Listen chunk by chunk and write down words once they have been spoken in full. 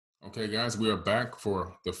Okay, guys, we are back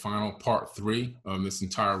for the final part 3 of this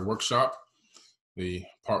entire workshop. The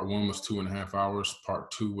part 1 was 2.5 hours.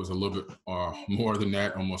 Part 2 was a little bit more than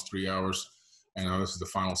that, almost 3 hours. And now this is the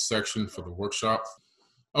final section for the workshop.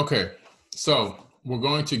 Okay, so we're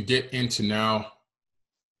going to get into now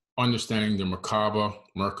understanding the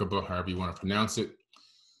Merkabah, however you want to pronounce it.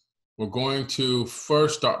 We're going to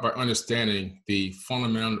first start by understanding the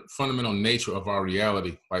fundamental nature of our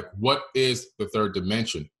reality. Like, what is the third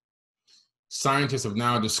dimension? Scientists have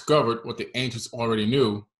now discovered what the ancients already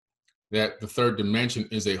knew, that the third dimension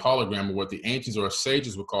is a hologram of what the ancients or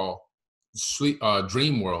sages would call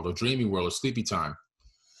dream world or dreamy world or sleepy time,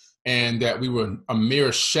 and that we were a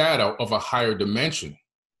mere shadow of a higher dimension.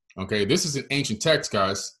 Okay, this is an ancient text,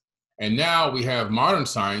 guys, and now we have modern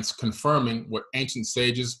science confirming what ancient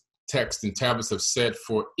sages, texts, and tablets have said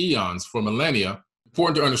for eons, for millennia.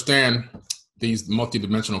 Important to understand these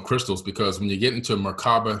multidimensional crystals, because when you get into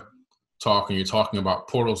Merkabah talk and you're talking about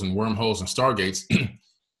portals and wormholes and stargates,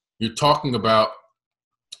 you're talking about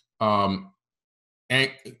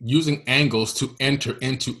using angles to enter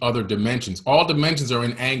into other dimensions. All dimensions are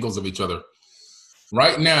in angles of each other.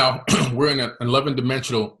 Right now, we're in an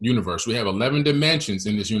 11-dimensional universe. We have 11 dimensions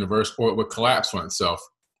in this universe, or it would collapse on itself.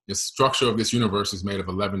 The structure of this universe is made of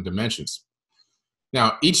 11 dimensions.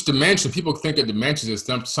 Now, each dimension, people think of dimensions as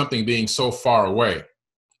something being so far away.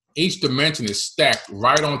 Each dimension is stacked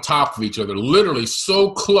right on top of each other, literally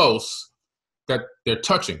so close that they're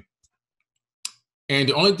touching. And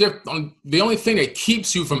the only thing that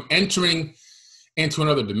keeps you from entering into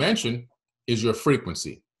another dimension is your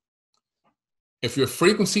frequency. If your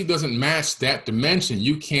frequency doesn't match that dimension,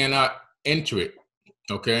 you cannot enter it,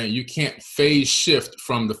 okay? You can't phase shift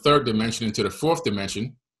from the third dimension into the fourth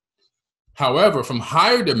dimension. However, from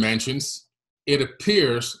higher dimensions, it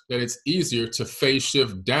appears that it's easier to phase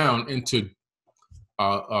shift down into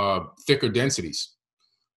thicker densities,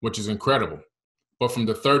 which is incredible. But from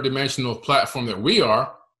the third dimensional platform that we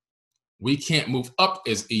can't move up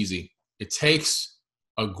as easy. It takes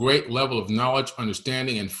a great level of knowledge,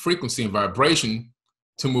 understanding, and frequency and vibration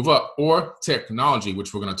to move up, or technology,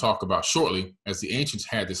 which we're going to talk about shortly, as the ancients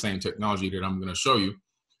had the same technology that I'm going to show you.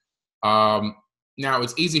 Now,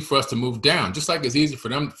 it's easy for us to move down, just like it's easy for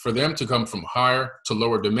them to come from higher to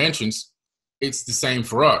lower dimensions. It's the same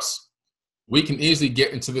for us. We can easily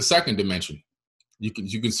get into the second dimension. You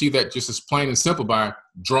can see that just as plain and simple by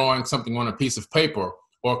drawing something on a piece of paper,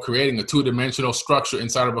 or creating a 2-dimensional structure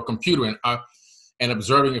inside of a computer and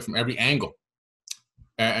observing it from every angle.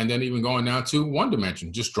 And then even going down to 1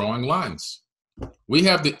 dimension, just drawing lines. We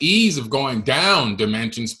have the ease of going down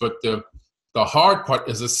dimensions, but the hard part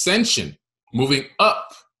is ascension, moving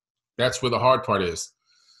up. That's where the hard part is.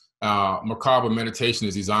 Merkabah meditation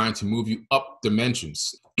is designed to move you up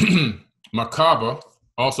dimensions. Merkabah,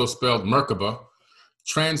 also spelled Merkabah,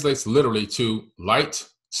 translates literally to light,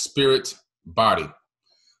 spirit, body.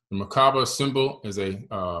 The Merkabah symbol is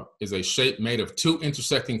a shape made of 2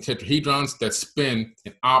 intersecting tetrahedrons that spin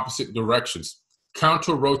in opposite directions.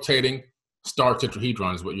 Counter-rotating star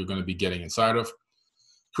tetrahedron is what you're going to be getting inside of,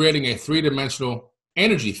 creating a 3-dimensional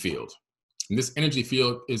energy field. And this energy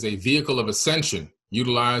field is a vehicle of ascension,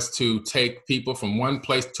 utilized to take people from one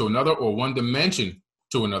place to another, or one dimension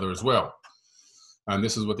to another as well. And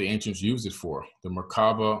this is what the ancients used it for, the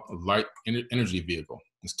Merkabah light energy vehicle.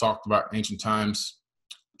 It's talked about in ancient times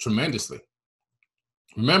tremendously.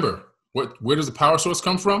 Remember, where does the power source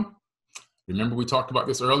come from? Remember we talked about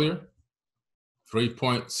this earlier?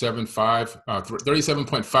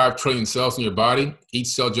 37.5 trillion cells in your body, each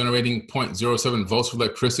cell generating 0.07 volts of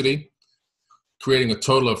electricity, creating a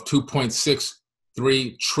total of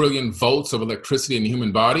 2.63 trillion volts of electricity in the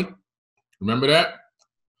human body. Remember that?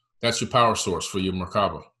 That's your power source for your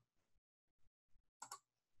Merkabah.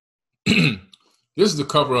 This is the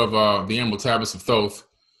cover of the Emerald Tablets of Thoth,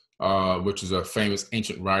 which is a famous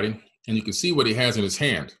ancient writing. And you can see what he has in his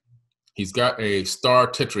hand. He's got a star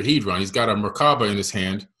tetrahedron. He's got a Merkabah in his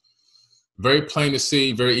hand. Very plain to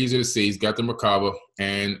see, very easy to see. He's got the Merkabah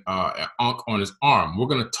and an Ankh on his arm. We're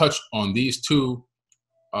going to touch on these 2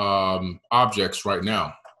 objects right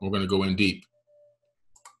now. We're going to go in deep.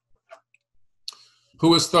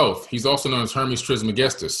 Who is Thoth? He's also known as Hermes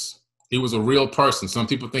Trismegistus. He was a real person. Some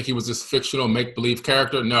people think he was this fictional make-believe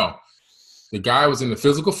character. No. The guy was in the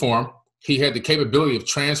physical form. He had the capability of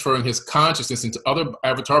transferring his consciousness into other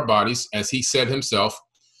avatar bodies, as he said himself.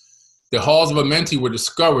 The halls of Amenti were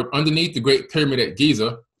discovered underneath the Great Pyramid at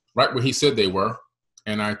Giza, right where he said they were.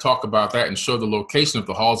 And I talk about that and show the location of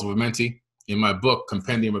the halls of Amenti in my book,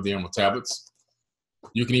 Compendium of the Emerald Tablets.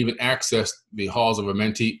 You can even access the halls of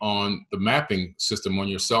Amenti on the mapping system on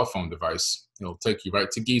your cell phone device. It'll take you right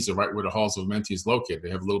to Giza, right where the halls of Amenti is located.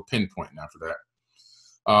 They have a little pinpoint now for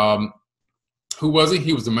that. Who was he?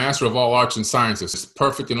 He was the master of all arts and sciences,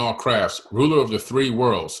 perfect in all crafts, ruler of the three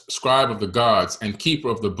worlds, scribe of the gods, and keeper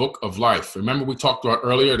of the book of life. Remember we talked about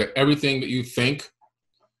earlier that everything that you think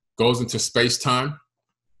goes into space-time?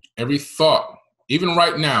 Every thought, even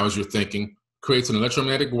right now as you're thinking, creates an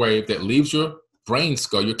electromagnetic wave that leaves your brain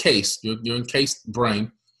skull, your case, your encased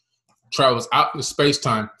brain, travels out into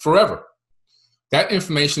space-time forever. That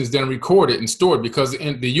information is then recorded and stored because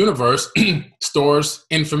the universe stores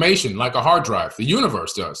information like a hard drive. The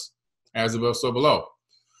universe does, as above, so below.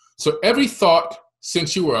 So every thought,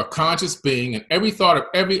 since you are a conscious being, and every thought of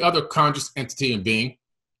every other conscious entity and being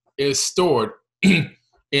is stored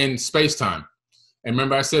in space-time. And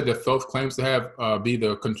remember I said that Thoth claims to have be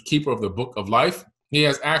the keeper of the book of life. He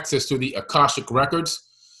has access to the Akashic records.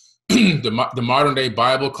 The modern day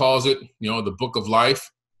Bible calls it, the book of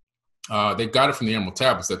life. They got it from the Emerald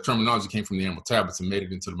Tablets. That terminology came from the Emerald Tablets and made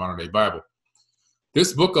it into the modern day Bible.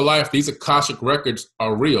 This book of life, these Akashic records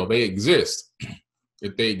are real. They exist.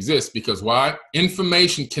 They exist because why?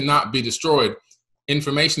 Information cannot be destroyed.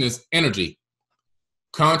 Information is energy.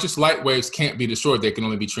 Conscious light waves can't be destroyed. They can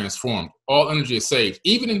only be transformed. All energy is saved.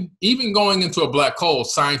 Even going into a black hole,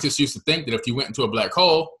 scientists used to think that if you went into a black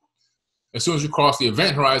hole, as soon as you cross the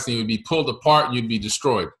event horizon, you would be pulled apart and you'd be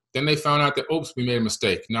destroyed. Then they found out that, oops, we made a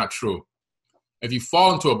mistake. Not true. If you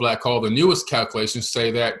fall into a black hole, the newest calculations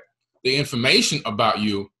say that the information about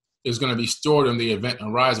you is going to be stored on the event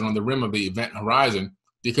horizon, on the rim of the event horizon,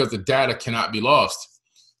 because the data cannot be lost.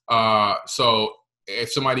 So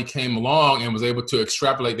if somebody came along and was able to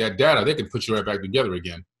extrapolate that data, they could put you right back together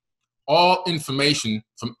again. All information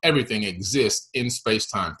from everything exists in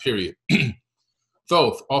space-time, period.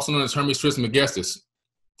 Thoth, also known as Hermes Trismegistus,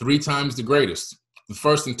 3 times the greatest, the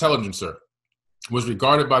first intelligencer, was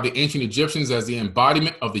regarded by the ancient Egyptians as the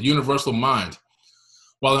embodiment of the universal mind.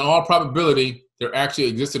 While in all probability, there actually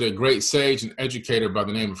existed a great sage and educator by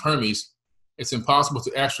the name of Hermes, it's impossible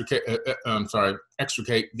to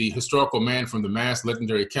extricate the historical man from the mass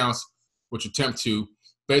legendary accounts, which attempt to.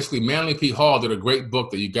 Basically, Manly P. Hall did a great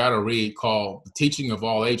book that you got to read called The Teaching of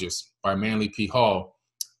All Ages by Manly P. Hall.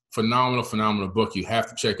 Phenomenal, phenomenal book. You have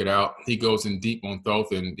to check it out. He goes in deep on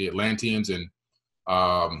Thoth and the Atlanteans and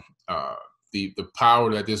the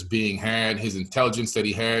power that this being had, his intelligence that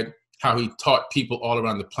he had, how he taught people all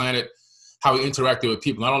around the planet, how he interacted with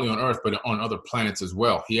people not only on Earth, but on other planets as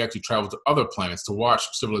well. He actually traveled to other planets to watch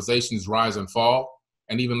civilizations rise and fall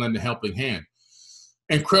and even lend a helping hand.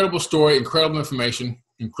 Incredible story, incredible information,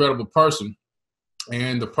 incredible person.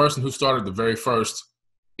 And the person who started the very first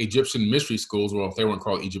Egyptian mystery schools, well, they weren't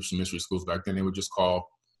called Egyptian mystery schools back then, they were just called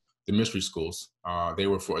the mystery schools. They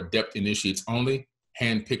were for adept initiates only,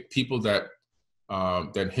 hand-picked people that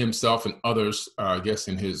himself and others, I guess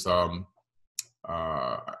in his, I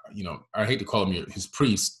hate to call him his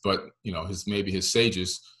priests, but, maybe his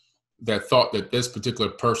sages that thought that this particular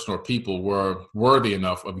person or people were worthy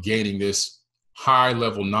enough of gaining this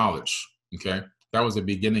high-level knowledge, okay? That was the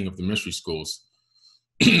beginning of the mystery schools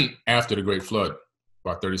after the Great Flood,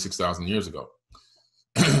 about 36,000 years ago.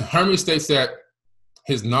 Hermes states that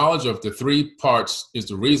his knowledge of the 3 parts is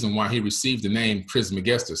the reason why he received the name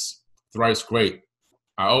Trismegistus, thrice great,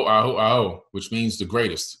 Ao, Ao, Ao, which means the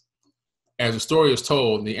greatest. As the story is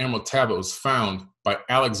told, the Emerald Tablet was found by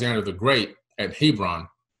Alexander the Great at Hebron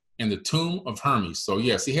in the tomb of Hermes. So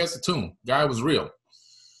yes, he has a tomb. Guy was real.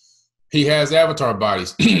 He has avatar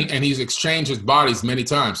bodies and he's exchanged his bodies many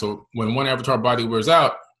times. So when one avatar body wears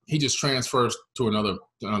out, he just transfers to another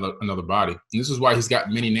body. And this is why he's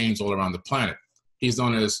got many names all around the planet. He's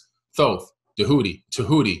known as Thoth, Tahuti,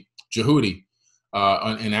 Jehudi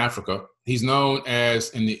in Africa. He's known as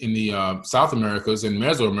in the South Americas and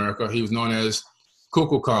Mesoamerica. He was known as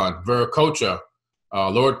Kukulkan, Viracocha,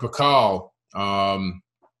 Lord Pakal,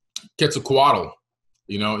 Quetzalcoatl.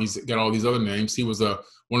 He's got all these other names. He was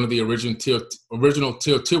one of the original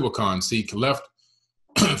Teotihuacans. He left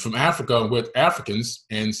from Africa with Africans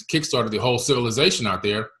and kickstarted the whole civilization out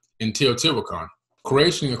there in Teotihuacan.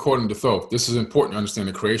 Creation according to Thoth. This is important to understand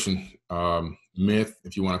the creation myth,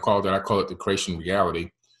 if you want to call it that. I call it the creation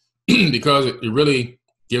reality. Because it really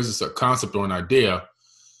gives us a concept or an idea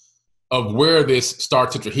of where this star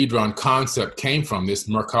tetrahedron concept came from, this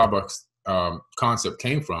Merkabah concept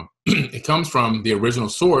came from. It comes from the original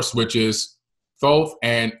source, which is Thoth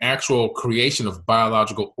and actual creation of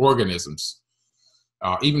biological organisms,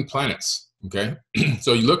 even planets, okay?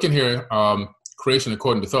 So you look in here, creation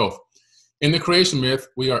according to Thoth. In the creation myth,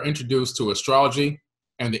 we are introduced to astrology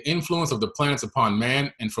and the influence of the planets upon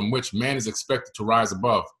man and from which man is expected to rise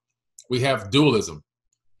above. We have dualism,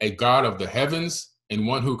 a God of the heavens and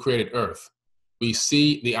one who created earth. We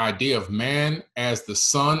see the idea of man as the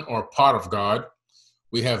son or part of God.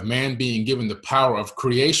 We have man being given the power of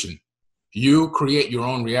creation. You create your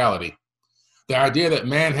own reality. The idea that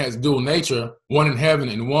man has dual nature, one in heaven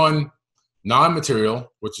and one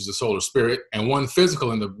non-material, which is the solar spirit, and one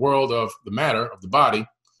physical in the world of the matter, of the body.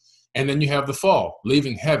 And then you have the fall,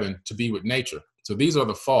 leaving heaven to be with nature. So these are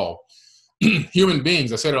the fall. Human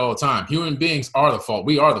beings, I say it all the time, human beings are the fall.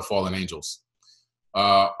 We are the fallen angels.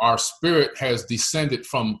 Our spirit has descended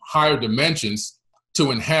from higher dimensions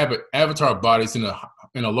to inhabit avatar bodies in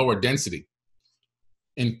a lower density.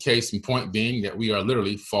 In case and point being that we are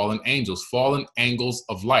literally fallen angels, fallen angles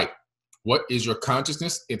of light. What is your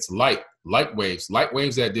consciousness? It's light waves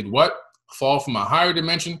that did what? Fall from a higher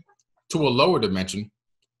dimension to a lower dimension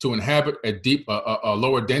to inhabit a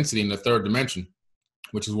lower density in the third dimension,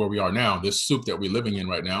 which is where we are now, this soup that we're living in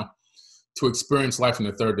right now, to experience life in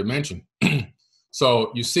the third dimension.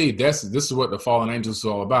 So you see, this is what the fallen angels is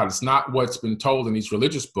all about. It's not what's been told in these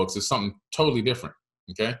religious books. It's something totally different,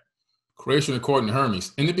 okay? Creation according to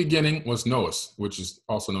Hermes. In the beginning was Noahs, which is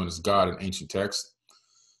also known as God in ancient texts.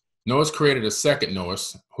 Noahs created a second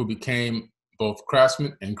Noahs, who became both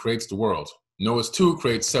craftsman and creates the world. Noahs too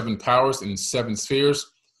creates 7 powers and 7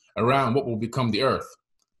 spheres around what will become the earth.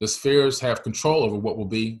 The spheres have control over what will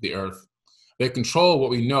be the earth. They control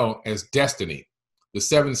what we know as destiny. The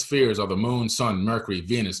 7 spheres are the moon, sun, Mercury,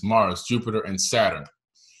 Venus, Mars, Jupiter, and Saturn.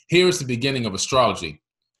 Here is the beginning of astrology.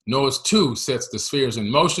 Noahs too sets the spheres in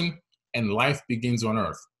motion, and life begins on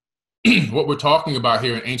earth. What we're talking about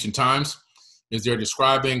here in ancient times is they're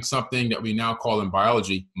describing something that we now call in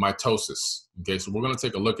biology mitosis. Okay, so we're going to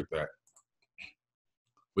take a look at that.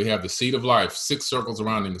 We have the seed of life, 6 circles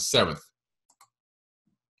surrounding the 7th.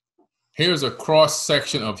 Here's a cross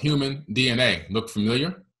section of human DNA. Look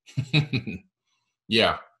familiar?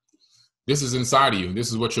 Yeah, this is inside of you. This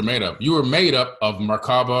is what you're made of. You are made up of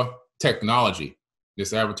Merkabah technology,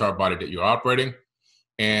 this avatar body that you're operating,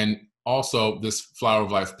 and also this flower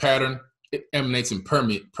of life pattern. It emanates and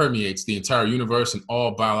permeates the entire universe and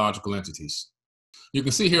all biological entities. You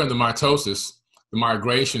can see here in the mitosis, the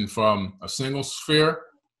migration from a single sphere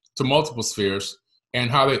to multiple spheres and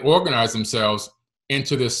how they organize themselves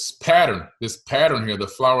into this pattern here, the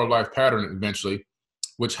flower of life pattern eventually,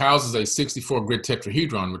 which houses a 64 grid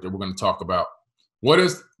tetrahedron, which we're going to talk about. What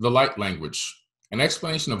is the light language? An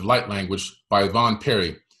explanation of light language by Yvonne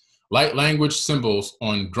Perry. Light language symbols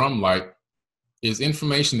on drum light is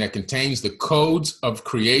information that contains the codes of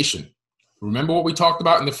creation. Remember what we talked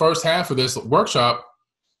about in the first half of this workshop,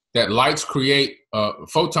 that lights create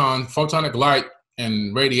photonic light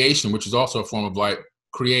and radiation, which is also a form of light,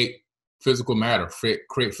 create physical matter,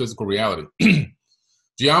 create physical reality.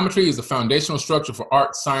 Geometry is the foundational structure for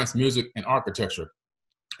art, science, music, and architecture.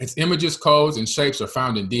 Its images, codes, and shapes are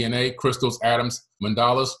found in DNA, crystals, atoms,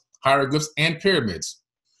 mandalas, hieroglyphs, and pyramids.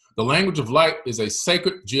 The language of light is a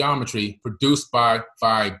sacred geometry produced by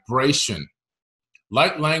vibration.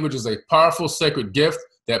 Light language is a powerful sacred gift,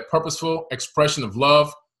 that purposeful expression of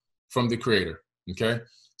love from the Creator, okay?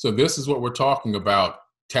 So this is what we're talking about,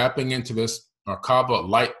 tapping into this Merkabah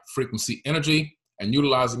light frequency energy and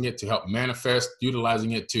utilizing it to help manifest,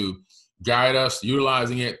 utilizing it to guide us,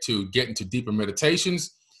 utilizing it to get into deeper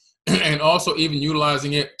meditations, and also even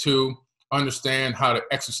utilizing it to understand how to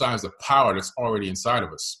exercise the power that's already inside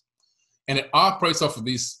of us. And it operates off of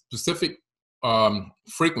these specific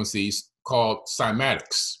frequencies called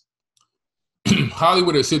cymatics.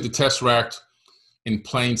 Hollywood has hid the Tesseract in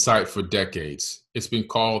plain sight for decades. It's been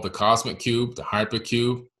called the Cosmic Cube, the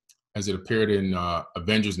Hypercube, as it appeared in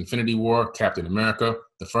Avengers Infinity War, Captain America,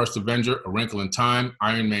 The First Avenger, A Wrinkle in Time,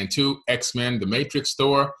 Iron Man 2, X-Men, The Matrix,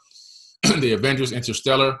 Thor, The Avengers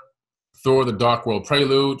Interstellar, Thor the Dark World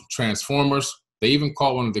Prelude, Transformers. They even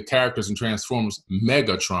call one of the characters in Transformers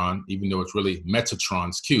Megatron, even though it's really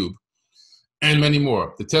Metatron's cube, and many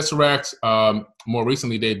more. The Tesseract more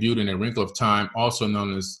recently debuted in A Wrinkle of Time, also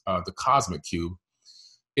known as the Cosmic Cube.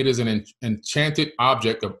 It is an enchanted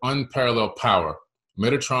object of unparalleled power.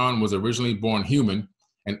 Metatron was originally born human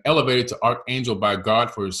and elevated to archangel by God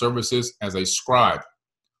for his services as a scribe.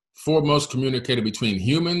 Foremost communicator between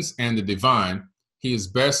humans and the divine, he is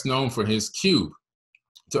best known for his cube.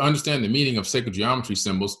 To understand the meaning of sacred geometry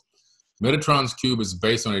symbols, Metatron's cube is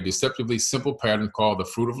based on a deceptively simple pattern called the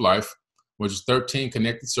fruit of life, which is 13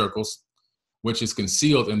 connected circles, which is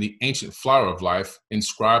concealed in the ancient flower of life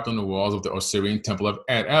inscribed on the walls of the Osirian temple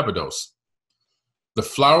at Abydos. The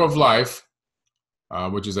flower of life,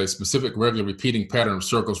 which is a specific regular repeating pattern of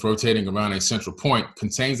circles rotating around a central point,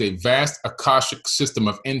 contains a vast Akashic system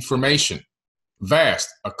of information. Vast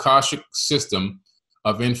Akashic system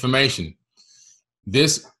of information.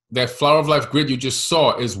 That flower of life grid you just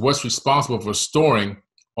saw is what's responsible for storing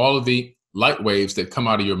all of the light waves that come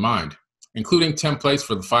out of your mind, including templates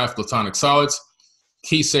for the 5 platonic solids,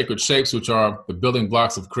 key sacred shapes, which are the building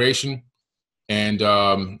blocks of creation, and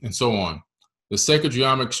so on. The sacred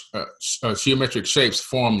geometric shapes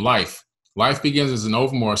form life. Life begins as an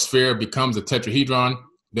oval or a sphere, becomes a tetrahedron,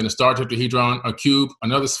 then a star tetrahedron, a cube,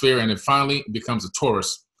 another sphere, and then finally it becomes a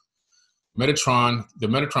torus. Metatron, the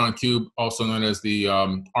Metatron cube, also known as the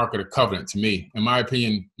Ark of the Covenant, to me. In my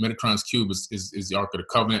opinion, Metatron's cube is the Ark of the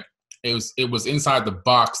Covenant. It was inside the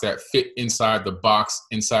box that fit inside the box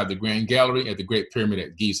inside the Grand Gallery at the Great Pyramid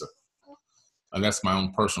at Giza. And that's my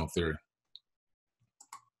own personal theory.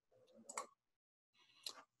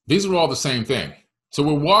 These are all the same thing. So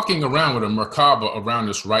we're walking around with a Merkabah around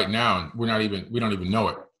us right now, and we don't even know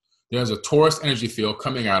it. There's a Taurus energy field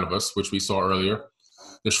coming out of us, which we saw earlier.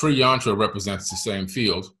 The Sri Yantra represents the same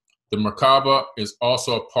field. The Merkabah is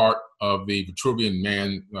also a part of the Vitruvian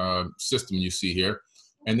man system you see here.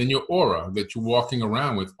 And then your aura that you're walking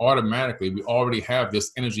around with, automatically, we already have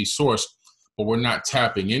this energy source, but we're not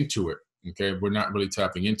tapping into it, okay? We're not really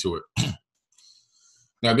tapping into it.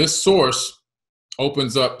 Now, this source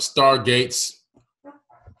opens up stargates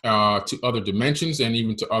to other dimensions and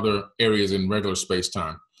even to other areas in regular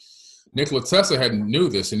space-time. Nikola Tesla knew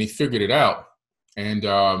this, and he figured it out. And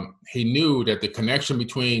he knew that the connection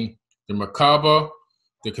between the Merkabah,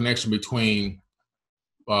 the connection between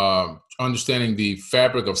understanding the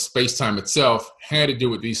fabric of space-time itself had to do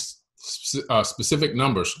with these specific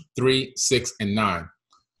numbers, 3, 6, and 9.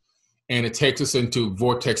 And it takes us into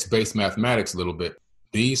vortex-based mathematics a little bit.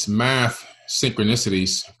 These math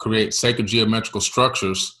synchronicities create sacred geometrical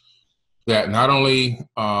structures that not only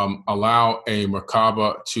allow a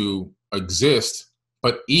Merkabah to exist,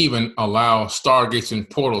 but even allow stargates and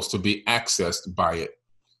portals to be accessed by it.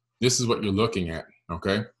 This is what you're looking at,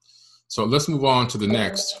 okay? So let's move on to the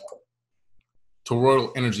next,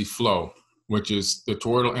 toroidal energy flow, which is the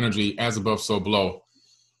toroidal energy as above, so below.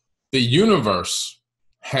 The universe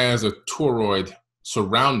has a toroid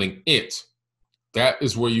surrounding it. That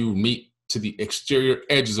is where you meet to the exterior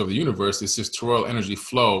edges of the universe. It's this toroidal energy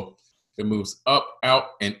flow that moves up, out,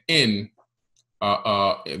 and in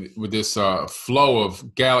with this flow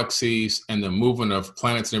of galaxies and the movement of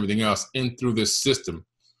planets and everything else in through this system.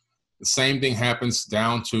 The same thing happens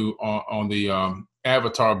down to on the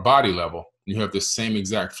avatar body level. You have this same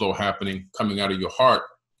exact flow happening coming out of your heart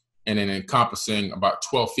and then encompassing about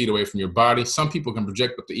 12 feet away from your body. Some people can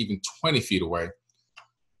project up to even 20 feet away,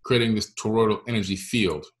 creating this toroidal energy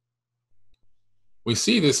field. We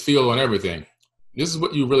see this field on everything. This is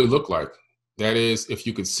what you really look like. That is, if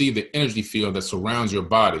you could see the energy field that surrounds your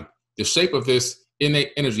body. The shape of this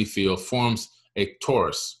innate energy field forms a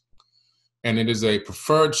torus. And it is a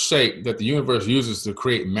preferred shape that the universe uses to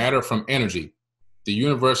create matter from energy. The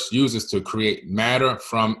universe uses to create matter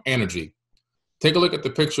from energy. Take a look at the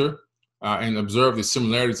picture and observe the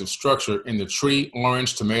similarities of structure in the tree,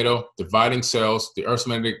 orange, tomato, dividing cells, the Earth's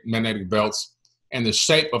magnetic belts, and the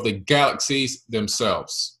shape of the galaxies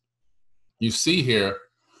themselves. You see here,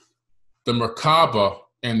 the Merkabah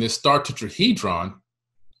and this star tetrahedron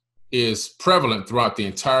is prevalent throughout the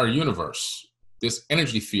entire universe. This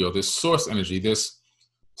energy field, this source energy, this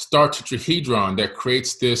star tetrahedron that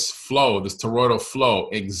creates this flow, this toroidal flow,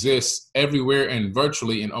 exists everywhere and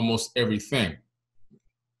virtually in almost everything.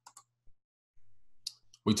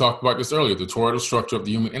 We talked about this earlier, the toroidal structure of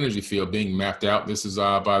the human energy field being mapped out. This is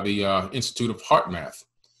by the Institute of Heart Math.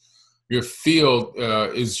 Your field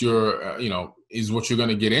is your, is what you're going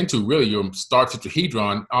to get into. Really, your star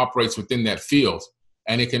tetrahedron operates within that field,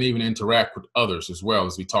 and it can even interact with others as well,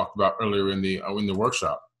 as we talked about earlier in the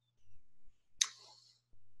workshop.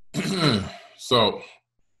 So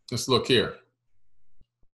let's look here.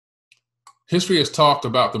 History has talked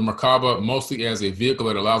about the Merkabah mostly as a vehicle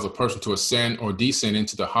that allows a person to ascend or descend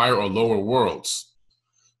into the higher or lower worlds.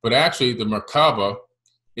 But actually, the Merkabah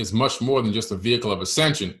is much more than just a vehicle of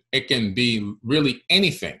ascension. It can be really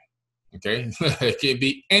anything, okay? It can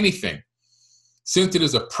be anything, since it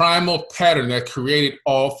is a primal pattern that created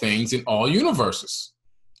all things in all universes,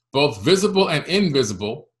 both visible and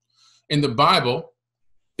invisible. In the Bible,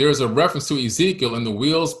 there is a reference to Ezekiel and the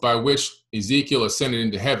wheels by which Ezekiel ascended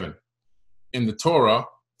into heaven. In the Torah,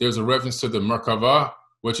 there's a reference to the Merkabah,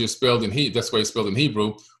 which is spelled in Hebrew, that's why it's spelled in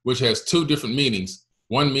Hebrew, which has two different meanings.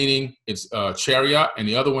 One meaning it's a chariot, and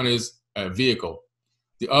the other one is a vehicle.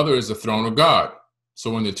 The other is the throne of God.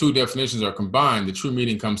 So when the two definitions are combined, the true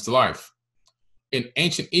meaning comes to life. In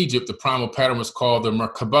ancient Egypt, the primal pattern was called the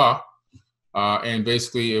Merkabah, and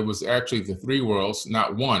basically it was actually the three worlds,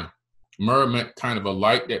 not one. Mer meant kind of a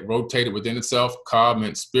light that rotated within itself. Ka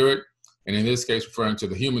meant spirit, and in this case, referring to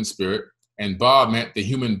the human spirit. And Ba meant the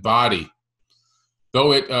human body.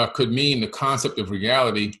 Though it could mean the concept of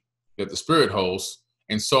reality that the spirit holds.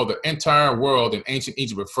 And so the entire world in ancient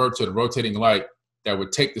Egypt referred to the rotating light that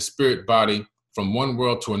would take the spirit body from one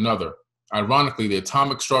world to another. Ironically, the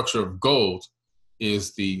atomic structure of gold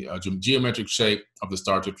is the geometric shape of the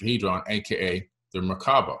star tetrahedron, aka the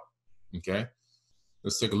Merkabah. Okay,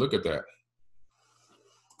 let's take a look at that.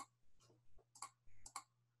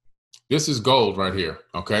 This is gold right here,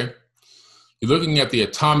 okay? You're looking at the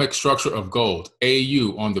atomic structure of gold,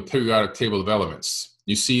 AU, on the periodic table of elements.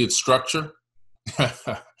 You see its structure?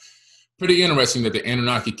 Pretty interesting that the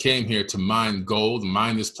Anunnaki came here to mine gold,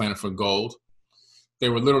 mine this planet for gold. They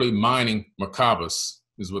were literally mining Merkabahs,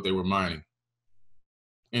 is what they were mining.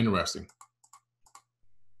 Interesting.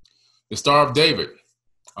 The Star of David.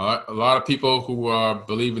 A lot of people who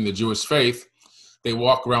believe in the Jewish faith, they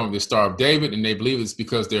walk around with the Star of David, and they believe it's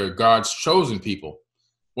because they're God's chosen people.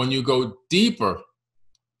 When you go deeper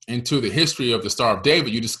into the history of the Star of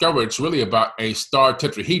David, you discover it's really about a star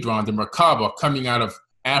tetrahedron, the Merkabah, coming out of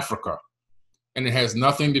Africa. And it has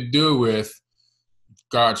nothing to do with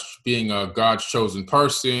God being a God's chosen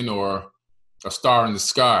person or a star in the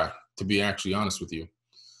sky, to be actually honest with you.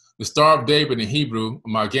 The Star of David in Hebrew,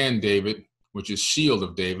 Magen David, which is Shield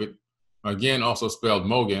of David, again also spelled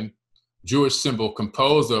Mogen, Jewish symbol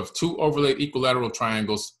composed of two overlaid equilateral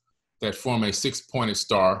triangles that form a six-pointed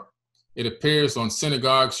star. It appears on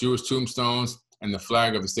synagogues, Jewish tombstones, and the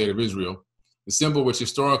flag of the state of Israel. The symbol, which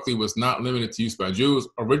historically was not limited to use by Jews,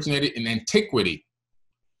 originated in antiquity.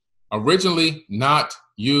 Originally not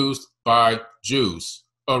used by Jews.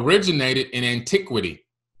 Originated in antiquity.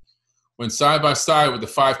 When side by side with the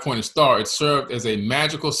five-pointed star, it served as a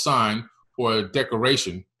magical sign or a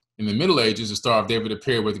decoration. In the Middle Ages, the Star of David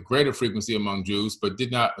appeared with greater frequency among Jews, but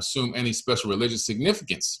did not assume any special religious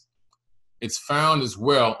significance. It's found as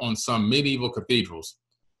well on some medieval cathedrals.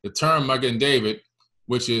 The term Magen David,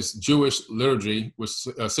 which is Jewish liturgy, which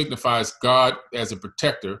signifies God as a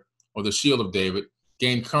protector, or the shield of David,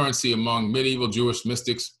 gained currency among medieval Jewish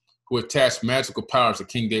mystics who attached magical powers to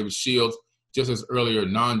King David's shield, just as earlier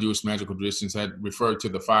non-Jewish magical traditions had referred to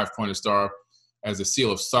the five-pointed star as the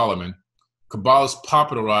seal of Solomon. Kabbalists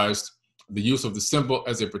popularized the use of the symbol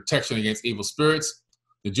as a protection against evil spirits.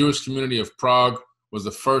 The Jewish community of Prague was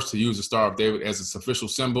the first to use the Star of David as its official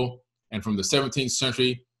symbol. And from the 17th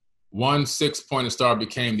century, one six-pointed star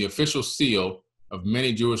became the official seal of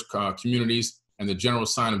many Jewish communities and the general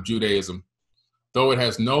sign of Judaism. Though it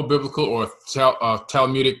has no biblical or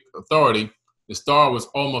Talmudic authority, the star was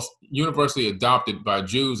almost universally adopted by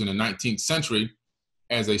Jews in the 19th century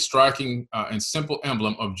as a striking and simple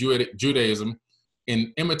emblem of Judaism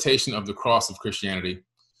in imitation of the cross of Christianity.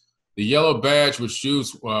 The yellow badge, which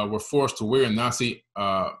Jews were forced to wear in Nazi,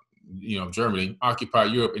 Germany,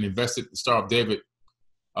 occupied Europe and invested the Star of David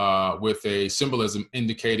with a symbolism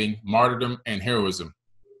indicating martyrdom and heroism.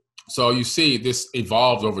 So you see, this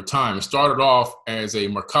evolved over time. It started off as a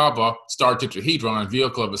Merkabah star tetrahedron,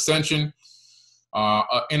 vehicle of ascension,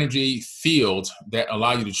 an energy field that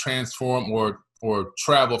allowed you to transform or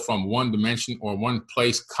travel from one dimension or one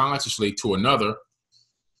place consciously to another.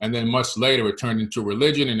 And then much later, it turned into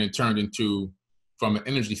religion, and it turned into from an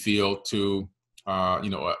energy field to,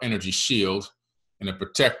 an energy shield and a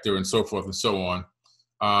protector and so forth and so on.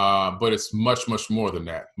 But it's much, much more than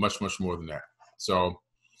that, much, much more than that. So,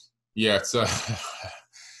 yeah, it's a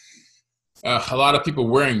lot of people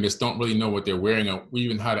wearing this don't really know what they're wearing or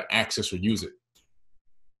even how to access or use it.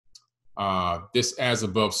 This as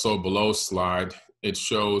above, so below slide, it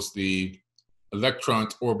shows the electron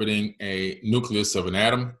orbiting a nucleus of an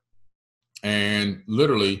atom, and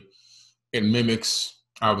literally it mimics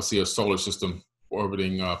obviously a solar system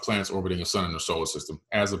orbiting planets orbiting a sun in the solar system.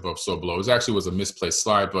 As above, so below. It actually was a misplaced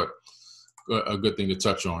slide, but a good thing to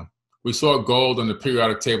touch on. We saw gold on the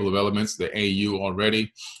periodic table of elements, the AU,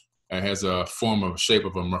 already. It has a form of shape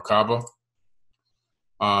of a Merkabah.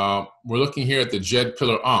 We're looking here at the Jed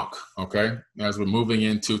Pillar Ankh, okay, as we're moving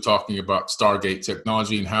into talking about Stargate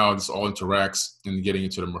technology and how this all interacts and getting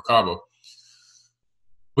into the Merkabah.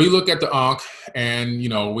 We look at the Ankh and,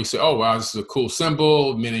 we say, oh, wow, this is a cool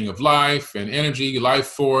symbol, meaning of life and energy, life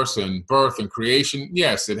force and birth and creation.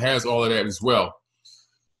 Yes, it has all of that as well.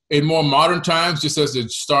 In more modern times, just as the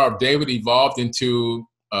Star of David evolved into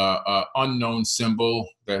an unknown symbol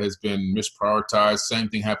that has been misprioritized. Same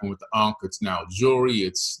thing happened with the Ankh. It's now jewelry.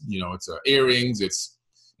 It's, it's earrings, it's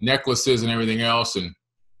necklaces and everything else. And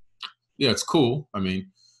yeah, it's cool.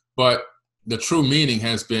 But the true meaning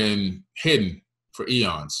has been hidden for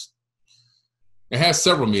eons. It has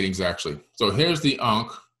several meanings, actually. So here's the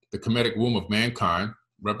Ankh, the Kemetic womb of mankind,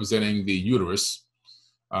 representing the uterus.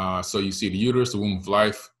 So you see the uterus, the womb of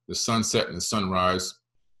life, the sunset and the sunrise,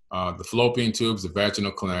 the fallopian tubes, the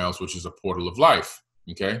vaginal canals, which is a portal of life,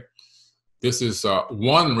 okay? This is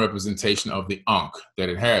one representation of the Ankh that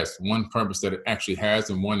it has, one purpose that it actually has,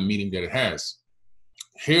 and one meaning that it has.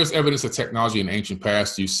 Here's evidence of technology in ancient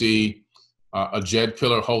past. You see a jed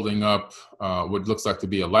pillar holding up what looks like to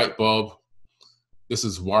be a light bulb. This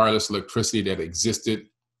is wireless electricity that existed.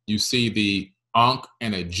 You see the Ankh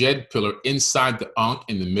and a jed pillar inside the Ankh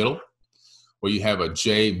in the middle, where you have a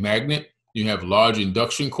J magnet. You have large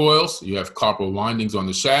induction coils. You have copper windings on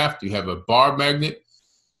the shaft. You have a bar magnet.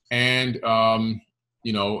 And,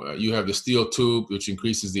 you have the steel tube, which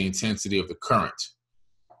increases the intensity of the current.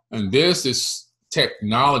 And this is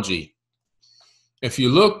technology. If you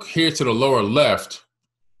look here to the lower left,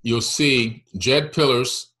 you'll see jed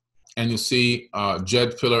pillars, and you'll see a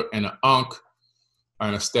jed pillar and an Ankh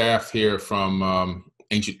and a staff here from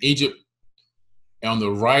ancient Egypt. And on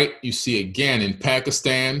the right, you see again in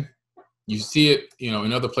Pakistan. You see it,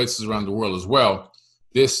 in other places around the world as well.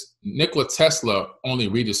 This Nikola Tesla only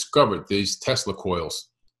rediscovered these Tesla coils,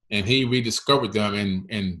 and he rediscovered them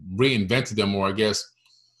and reinvented them, or I guess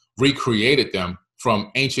recreated them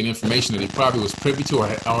from ancient information that he probably was privy to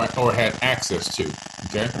or had access to,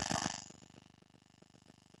 okay?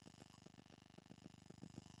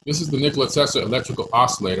 This is the Nikola Tesla electrical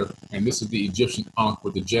oscillator, and this is the Egyptian Ankh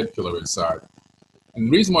with the jed pillar inside. And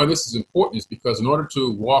the reason why this is important is because in order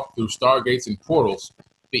to walk through stargates and portals,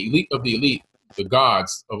 the elite of the elite, the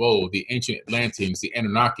gods of old, the ancient Atlanteans, the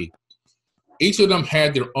Anunnaki, each of them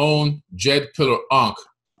had their own jed pillar Ankh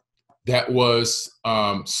that was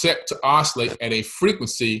set to oscillate at a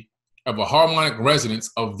frequency of a harmonic resonance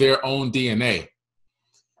of their own DNA.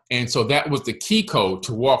 And so that was the key code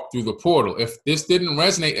to walk through the portal. If this didn't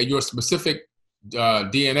resonate at your specific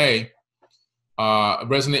DNA,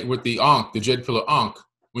 resonate with the Ankh, the jed pillar Ankh,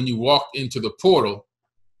 when you walked into the portal,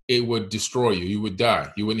 it would destroy you. You would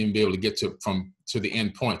die. You wouldn't even be able to get to the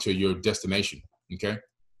end point, to your destination, okay?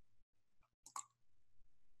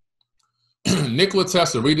 Nikola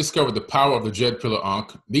Tesla rediscovered the power of the jed pillar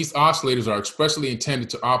Ankh. These oscillators are expressly intended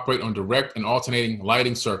to operate on direct and alternating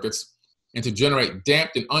lighting circuits and to generate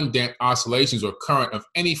damped and undamped oscillations or current of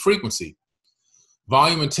any frequency,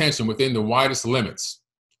 volume and tension within the widest limits.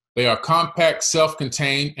 They are compact,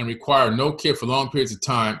 self-contained, and require no care for long periods of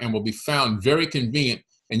time, and will be found very convenient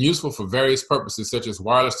and useful for various purposes such as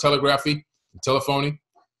wireless telegraphy, telephony,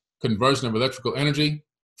 conversion of electrical energy,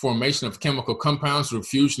 formation of chemical compounds through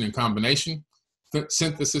fusion and combination,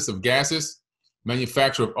 synthesis of gases,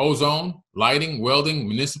 manufacture of ozone, lighting, welding,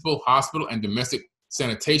 municipal, hospital, and domestic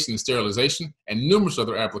sanitation and sterilization, and numerous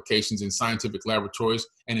other applications in scientific laboratories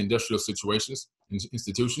and industrial situations and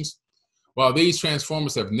institutions. While these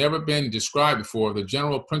transformers have never been described before, the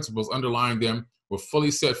general principles underlying them were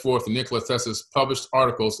fully set forth in Nikola Tesla's published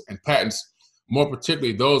articles and patents, more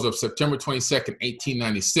particularly those of September 22nd,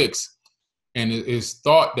 1896. And it is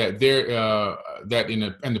thought that that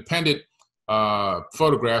in independent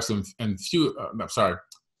photographs and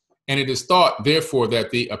it is thought, therefore,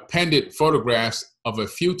 that the appended photographs of a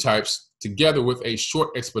few types, together with a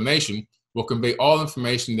short explanation, will convey all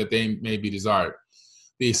information that they may be desired.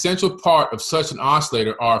 The essential part of such an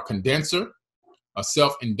oscillator are a condenser, a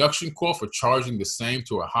self-induction coil for charging the same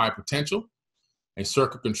to a high potential, a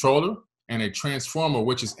circuit controller, and a transformer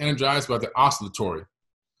which is energized by the oscillatory.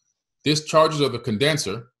 This charges of the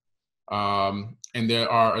condenser, and there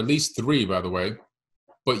are at least 3, by the way,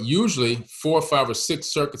 but usually 4, 5, or 6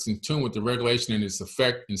 circuits in tune with the regulation and its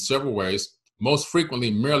effect in several ways, most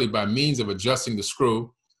frequently merely by means of adjusting the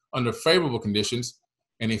screw under favorable conditions.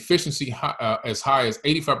 And efficiency as high as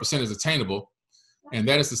 85% is attainable. And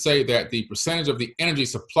that is to say that the percentage of the energy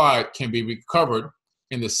supplied can be recovered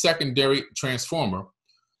in the secondary transformer.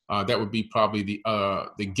 That would be probably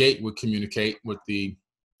the gate would communicate with the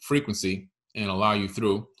frequency and allow you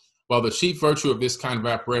through. While the chief virtue of this kind of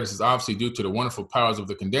apparatus is obviously due to the wonderful powers of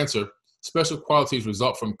the condenser, special qualities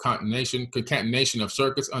result from concatenation of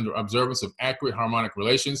circuits under observance of accurate harmonic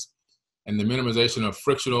relations and the minimization of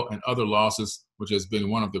frictional and other losses, which has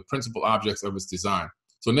been one of the principal objects of its design.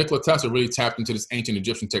 So Nikola Tesla really tapped into this ancient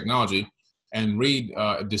Egyptian technology and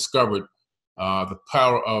rediscovered the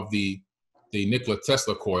power of the Nikola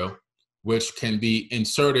Tesla coil, which can be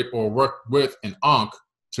inserted or work with an Ankh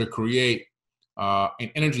to create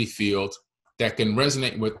an energy field that can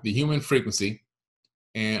resonate with the human frequency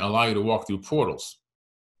and allow you to walk through portals.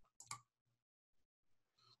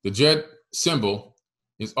 The jed symbol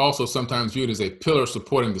is also sometimes viewed as a pillar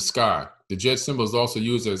supporting the sky. The Djed symbol is also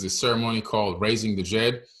used as a ceremony called raising the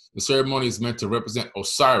Djed. The ceremony is meant to represent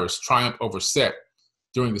Osiris' triumph over Set.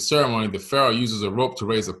 During the ceremony, the pharaoh uses a rope to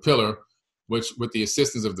raise a pillar, which with the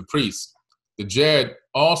assistance of the priests. The Djed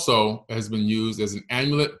also has been used as an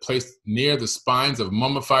amulet placed near the spines of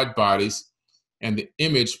mummified bodies and the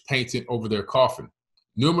image painted over their coffin.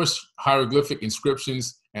 Numerous hieroglyphic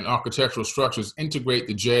inscriptions and architectural structures integrate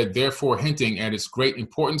the Djed, therefore hinting at its great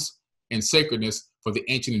importance and sacredness for the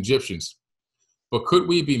ancient Egyptians. But could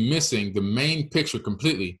we be missing the main picture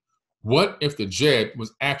completely? What if the Djed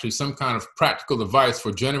was actually some kind of practical device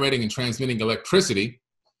for generating and transmitting electricity,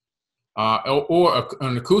 or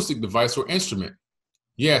an acoustic device or instrument?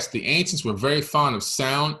 Yes, the ancients were very fond of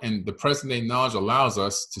sound, and the present-day knowledge allows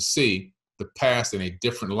us to see the past in a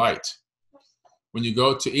different light. When you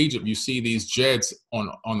go to Egypt, you see these Djeds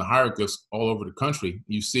on the hieroglyphs all over the country.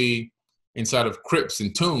 You see inside of crypts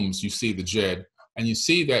and tombs, you see the Djed. And you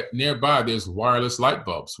see that nearby there's wireless light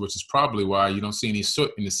bulbs, which is probably why you don't see any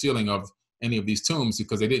soot in the ceiling of any of these tombs,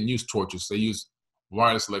 because they didn't use torches. They used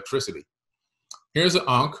wireless electricity. Here's an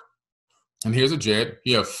Ankh, and here's a Djed.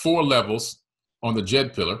 You have 4 levels on the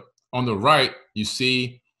Djed pillar. On the right, you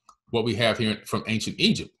see what we have here from ancient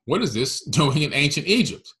Egypt. What is this doing in ancient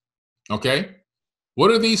Egypt? Okay?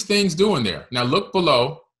 What are these things doing there? Now look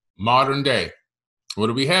below, modern day. What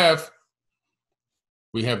do we have?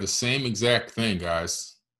 We have the same exact thing,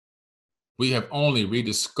 guys. We have only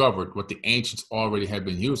rediscovered what the ancients already had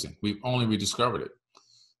been using. We've only rediscovered it.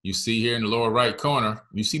 You see here in the lower right corner,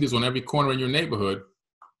 you see this on every corner in your neighborhood,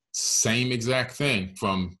 same exact thing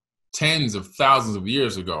from tens of thousands of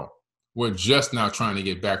years ago. We're just now trying to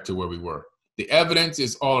get back to where we were. The evidence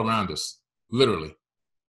is all around us, literally.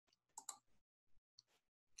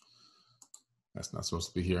 That's not supposed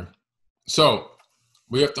to be here. So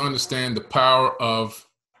we have to understand the power of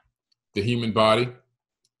the human body.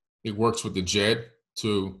 It works with the Djed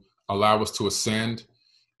to allow us to ascend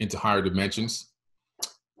into higher dimensions.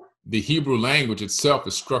 The Hebrew language itself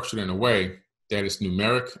is structured in a way that is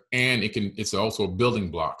numeric, and it's also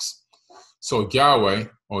building blocks. So Yahweh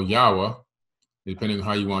or Yahweh, depending on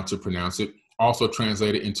how you want to pronounce it, also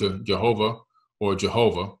translated into Jehovah or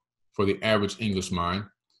Jehovah for the average English mind.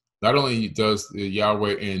 Not only does the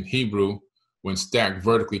Yahweh in Hebrew, when stacked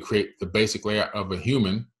vertically, create the basic layout of a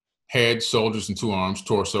human: head, shoulders, and 2 arms,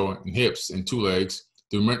 torso, and hips, and 2 legs.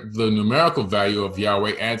 The numerical value of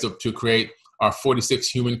Yahweh adds up to create our 46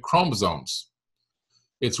 human chromosomes.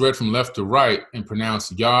 It's read from left to right and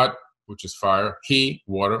pronounced Yod, which is fire, He,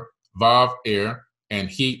 water, Vav, air,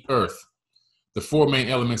 and He, earth, the 4 main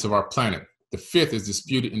elements of our planet. The 5th is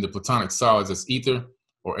disputed in the Platonic solids as ether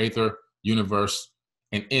or aether, universe,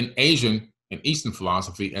 and in Asian and Eastern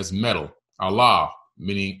philosophy as metal, Allah,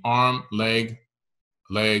 meaning arm, leg,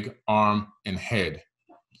 arm, and head.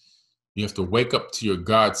 You have to wake up to your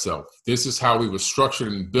God self. This is how we were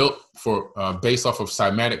structured and built for, based off of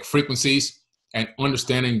cymatic frequencies, and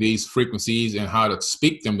understanding these frequencies and how to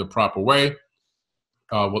speak them the proper way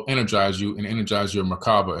will energize you and energize your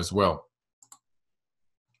Merkabah as well.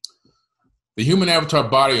 The human avatar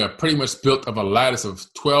body are pretty much built of a lattice of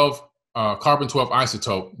 12 carbon-12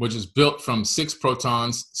 isotope, which is built from 6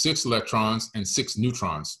 protons, 6 electrons, and 6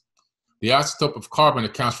 neutrons. The isotope of carbon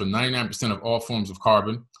accounts for 99% of all forms of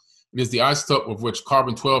carbon. It is the isotope of which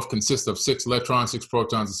carbon-12 consists of 6 electrons, 6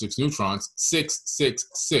 protons, and 6 neutrons,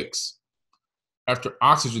 666. After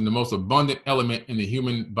oxygen, the most abundant element in the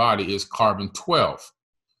human body is carbon-12.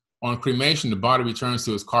 On cremation, the body returns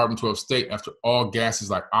to its carbon-12 state after all gases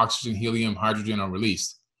like oxygen, helium, hydrogen are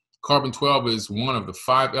released. Carbon-12 is one of the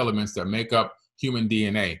 5 elements that make up human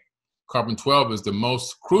DNA. Carbon-12 is the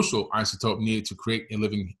most crucial isotope needed to create a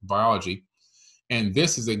living biology. And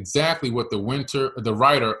this is exactly what the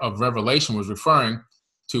writer of Revelation was referring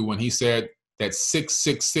to when he said that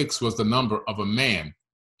 666 was the number of a man.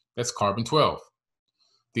 That's carbon-12.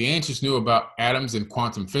 The ancients knew about atoms and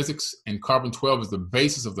quantum physics, and carbon-12 is the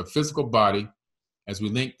basis of the physical body, as we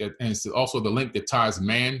link that, and it's also the link that ties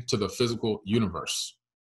man to the physical universe.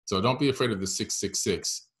 So don't be afraid of the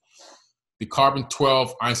 666. The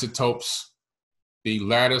carbon-12 isotopes, the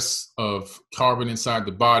lattice of carbon inside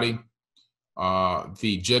the body,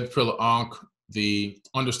 the Djed pillar Ankh, the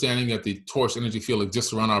understanding that the torus energy field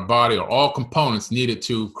exists around our body are all components needed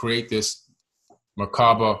to create this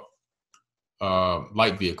Merkabah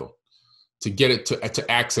light vehicle, to get it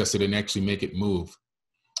to access it and actually make it move.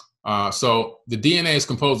 So the DNA is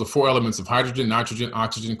composed of 4 elements of hydrogen, nitrogen,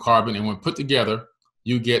 oxygen, carbon, and when put together,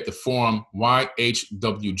 you get the form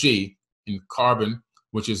YHWG in carbon,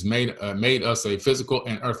 which is made us a physical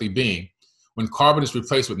and earthly being. When carbon is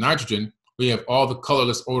replaced with nitrogen, we have all the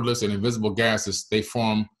colorless, odorless, and invisible gases. They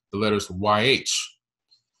form the letters YH.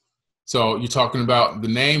 So you're talking about the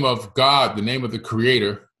name of God, the name of the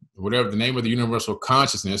creator, whatever the name of the universal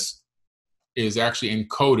consciousness is actually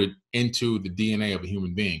encoded into the DNA of a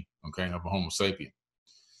human being, okay, of a Homo sapien.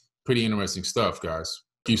 Pretty interesting stuff, guys.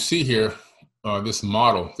 You see here, this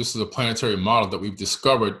model, this is a planetary model that we've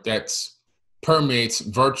discovered that permeates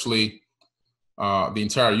virtually the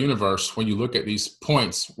entire universe. When you look at these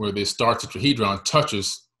points where the star tetrahedron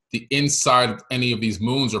touches the inside of any of these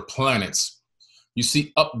moons or planets, you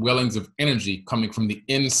see upwellings of energy coming from the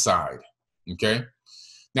inside, okay?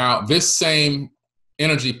 Now, this same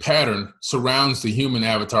energy pattern surrounds the human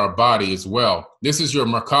avatar body as well. This is your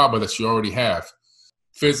Merkabah that you already have.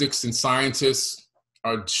 Physics and scientists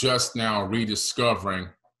are just now rediscovering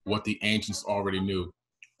what the ancients already knew.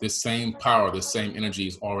 This same power, this same energy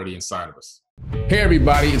is already inside of us. Hey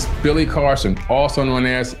everybody, it's Billy Carson, also known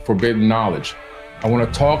as Forbidden Knowledge. I want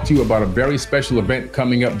to talk to you about a very special event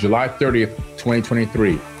coming up July 30th,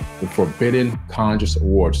 2023, the Forbidden Conscious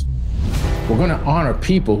Awards. We're going to honor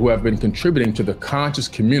people who have been contributing to the conscious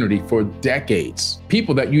community for decades.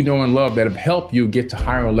 People that you know and love that have helped you get to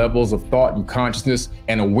higher levels of thought and consciousness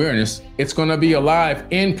and awareness. It's going to be a live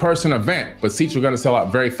in-person event, but seats are going to sell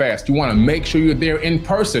out very fast. You want to make sure you're there in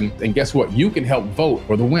person, and guess what? You can help vote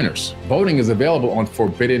for the winners. Voting is available on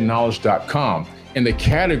forbiddenknowledge.com, and the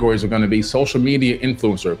categories are going to be social media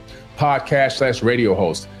influencer, podcast/radio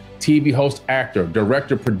host, TV host, actor,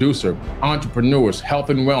 director, producer, entrepreneurs,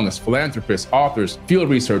 health and wellness, philanthropists, authors, field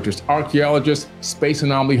researchers, archaeologists, space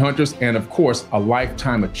anomaly hunters, and of course, a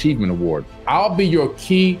Lifetime Achievement Award. I'll be your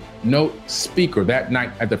keynote speaker that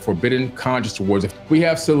night at the Forbidden Conscious Awards. We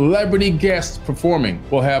have celebrity guests performing.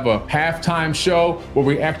 We'll have a halftime show where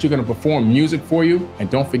we're actually going to perform music for you. And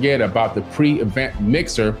don't forget about the pre-event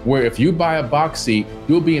mixer, where if you buy a box seat,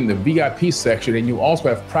 you'll be in the VIP section, and you also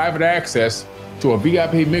have private access to a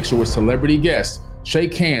VIP mixer with celebrity guests,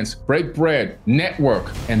 shake hands, break bread,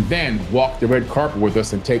 network, and then walk the red carpet with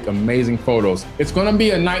us and take amazing photos. It's gonna be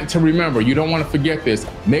a night to remember. You don't wanna forget this.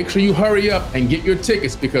 Make sure you hurry up and get your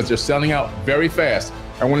tickets because they're selling out very fast.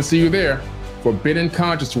 I wanna see you there. Forbidden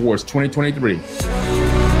Conscious Awards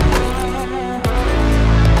 2023.